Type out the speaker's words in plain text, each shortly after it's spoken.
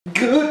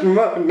Good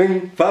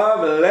morning,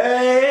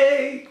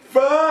 family,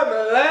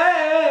 family.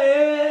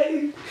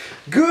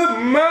 Good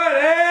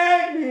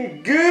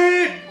morning,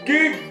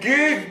 good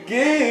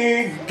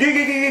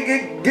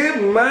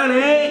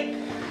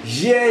morning.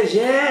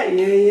 Yeah.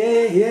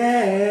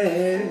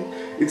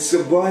 It's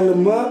a boy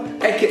Lamar,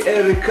 aka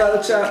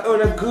Agriculture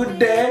on a good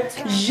day.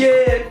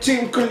 Yeah,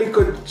 Team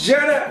Kuliko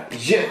Jana.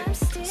 Yeah.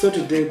 So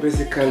today,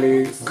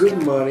 basically,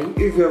 good morning.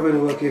 If you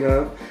haven't woken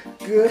up,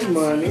 good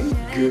morning,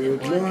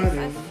 good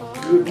morning.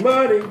 Good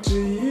morning to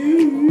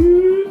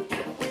you.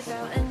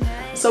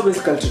 So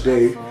basically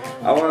today,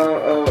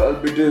 I'll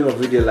be doing a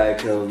video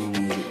like let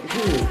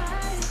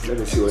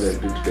me see what I'll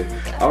do today.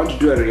 I want to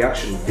do a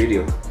reaction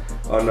video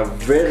on a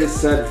very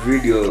sad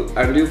video,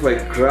 and if I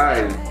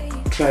cry,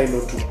 try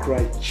not to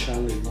cry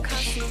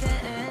challenge.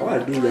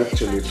 I'll do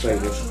actually try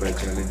not to cry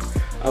challenge.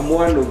 I'm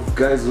one of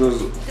guys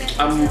who's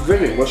I'm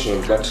very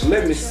emotional, but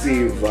let me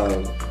see if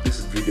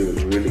this video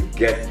will really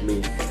get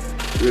me.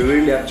 Will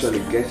really actually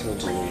get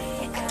onto me.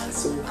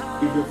 So if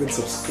you haven't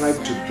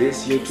subscribed to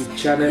this YouTube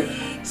channel,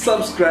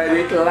 subscribe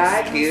it,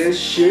 like it,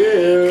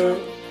 share,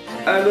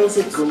 and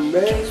also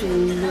comment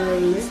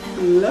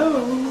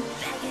below.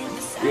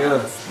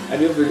 Yeah,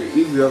 and if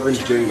you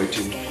haven't joined my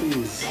team,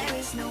 please,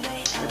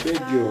 I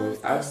beg you,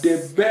 I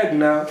beg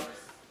now,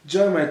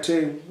 join my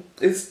team.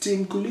 It's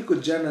Team Kuliko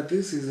Jana.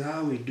 This is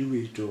how we do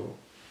it all.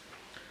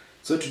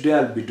 So today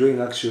I'll be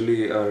doing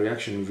actually a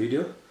reaction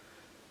video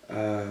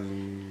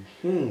on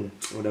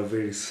a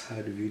very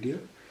sad video.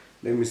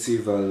 Let me see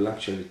if I'll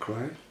actually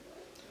cry.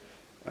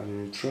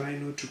 I'm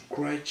trying not to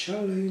cry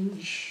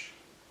challenge.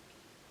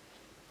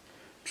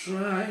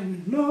 Try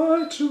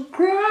not to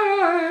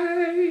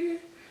cry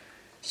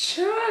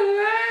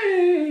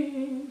challenge.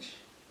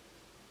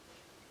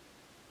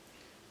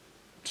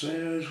 Try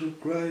not to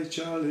cry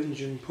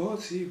challenge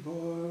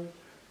impossible.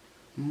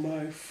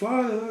 My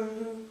father.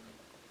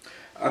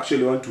 I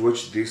actually want to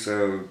watch this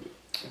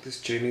this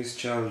Chinese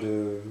child.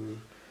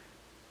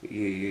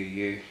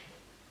 Yeah.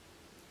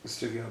 It's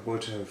talking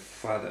about her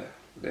father.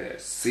 There,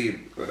 see,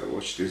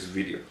 watch this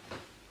video.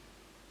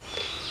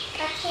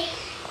 Okay.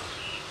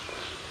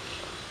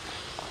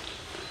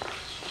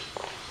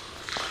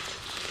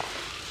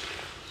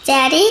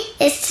 Daddy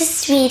is the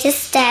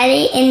sweetest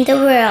daddy in the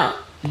world.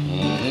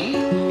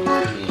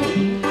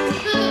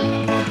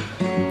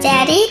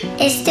 Daddy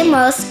is the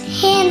most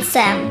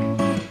handsome,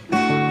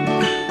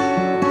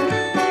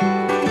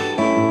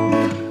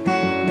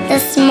 the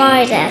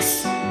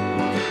smartest,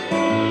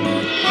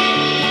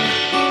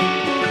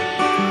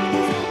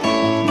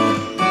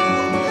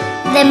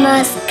 the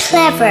most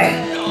clever,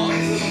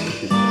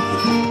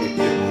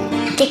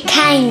 the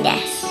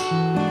kindest.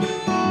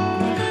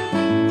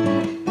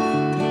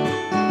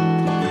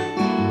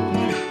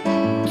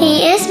 He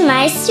is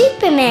my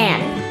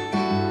Superman.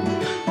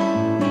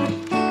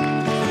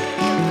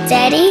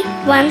 Daddy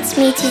wants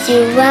me to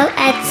do well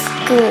at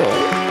school.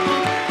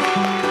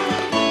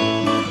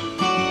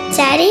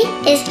 Daddy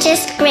is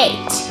just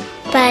great,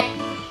 but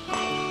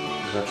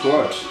That's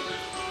what?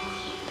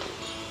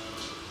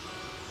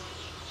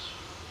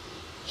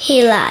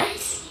 he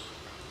lies.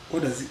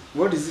 What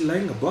is he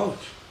lying about?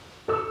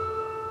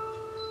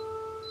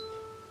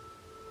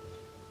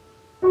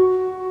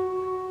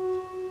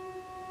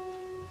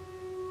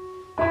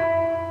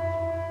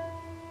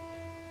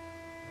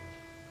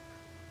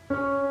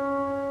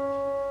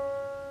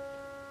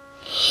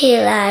 He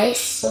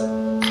lies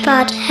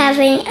about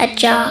having a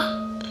job.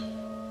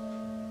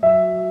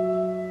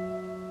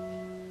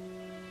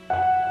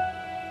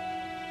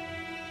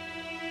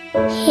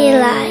 He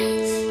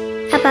lies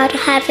about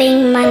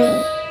having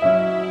money.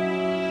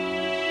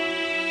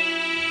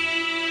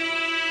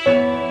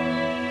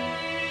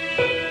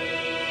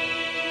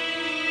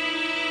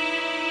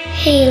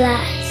 He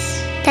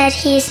lies that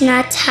he's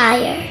not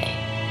tired.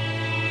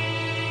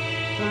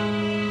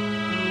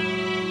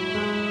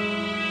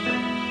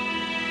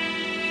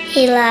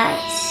 He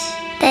lies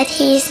that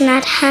he's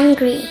not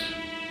hungry.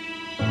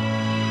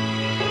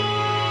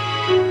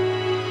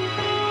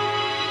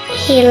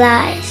 He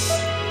lies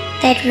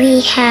that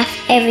we have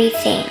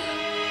everything.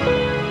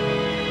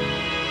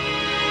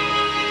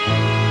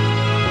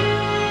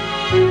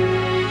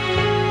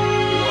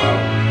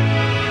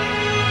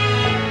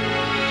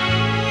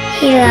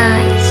 He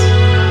lies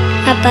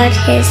about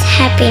his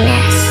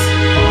happiness.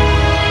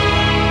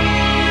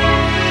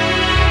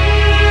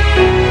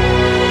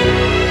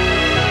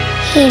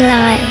 He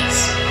lies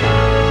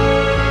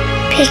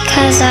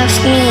because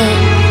of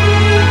me.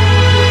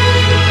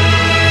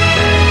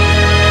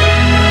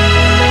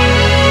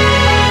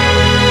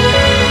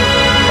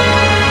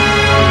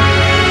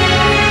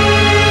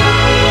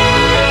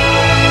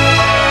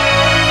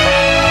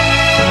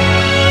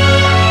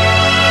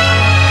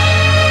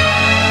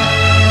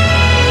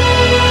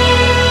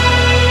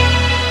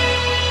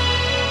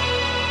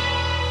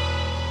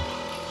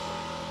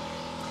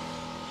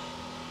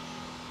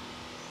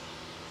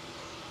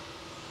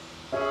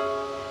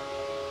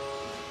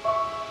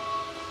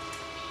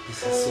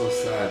 This is so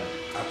sad,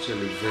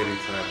 actually very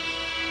sad.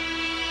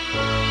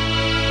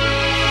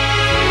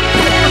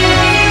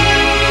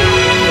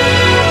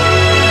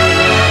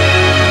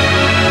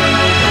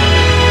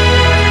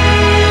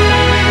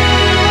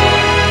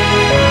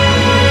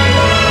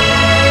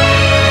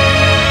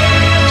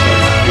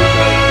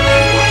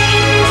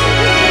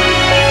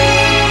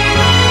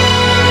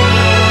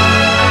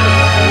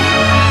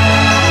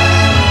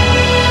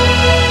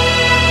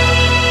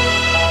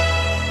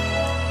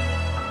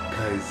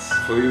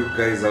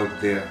 guys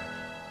out there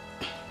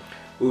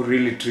who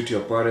really treat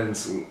your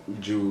parents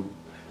juu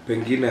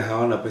pengine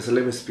hawana pesa.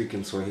 Let me speak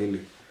in Swahili.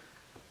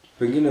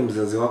 Pengine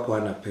mzazi wako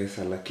hana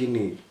pesa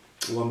lakini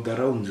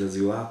wamdharau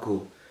mzazi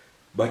wako,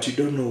 but you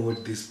don't know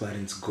what these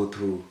parents go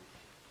through.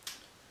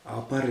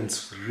 Our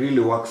parents really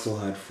work so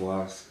hard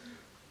for us,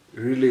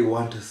 really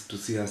want us to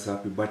see us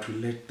happy, but we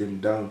let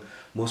them down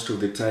most of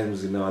the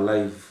times in our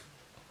life.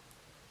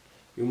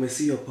 You may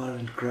see your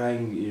parent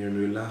crying and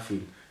you're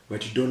laughing,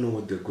 but you don't know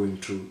what they're going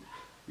through.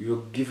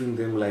 You're giving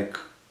them like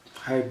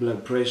high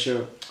blood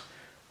pressure.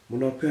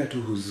 Munapea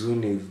tu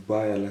huzuni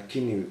vibaya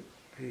lakini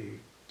hey,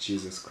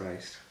 Jesus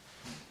Christ.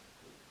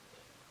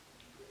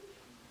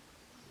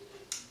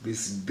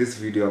 This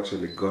video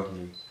actually got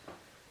me.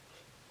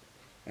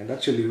 And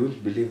actually you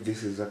wouldn't believe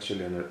this is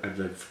actually an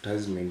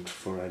advertisement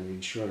for an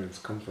insurance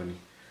company,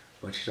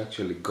 but it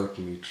actually got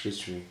me, it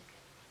reached me.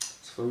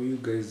 So for you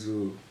guys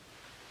who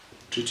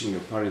treating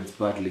your parents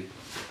badly,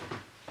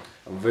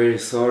 I'm very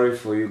sorry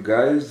for you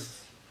guys.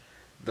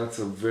 That's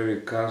a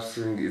very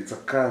cursing, it's a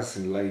curse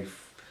in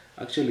life.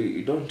 Actually,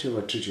 you don't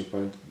ever treat your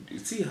parents. You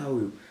see how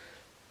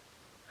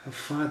her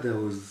father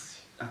was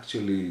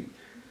actually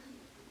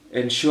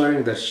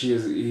ensuring that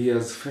he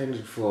has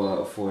fended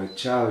for a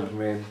child,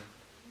 man,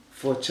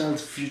 for a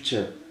child's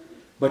future,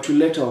 but we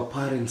let our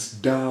parents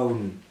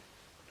down.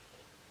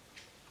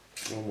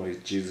 Oh my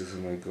Jesus, oh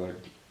my God.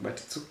 But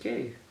it's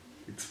okay,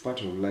 it's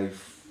part of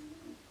life.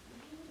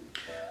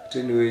 But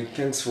anyway,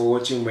 thanks for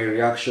watching my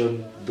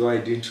reaction, though I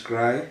didn't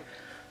cry,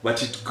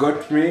 but it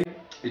got me,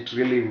 it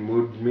really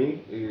moved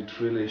me, it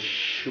really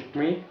shook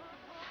me.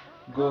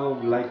 Go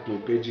like my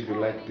page if you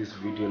like this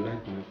video,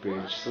 like my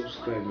page,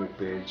 subscribe my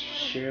page,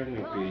 share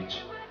my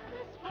page.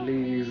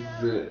 Please,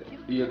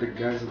 you're the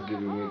guys who are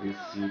giving me this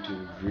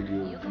YouTube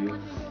video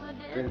views.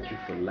 Thank you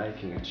for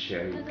liking and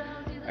sharing.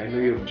 I know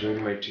you've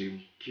joined my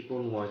team. Keep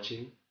on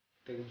watching.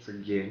 Thanks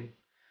again.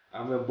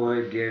 I'm your boy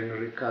again,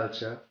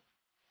 Reculture,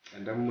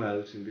 and I'm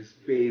out in this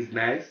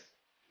business.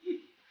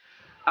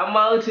 I'm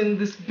out in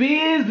this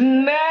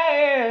business.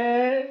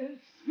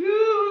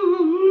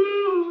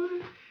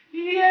 Ooh,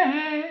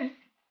 yeah.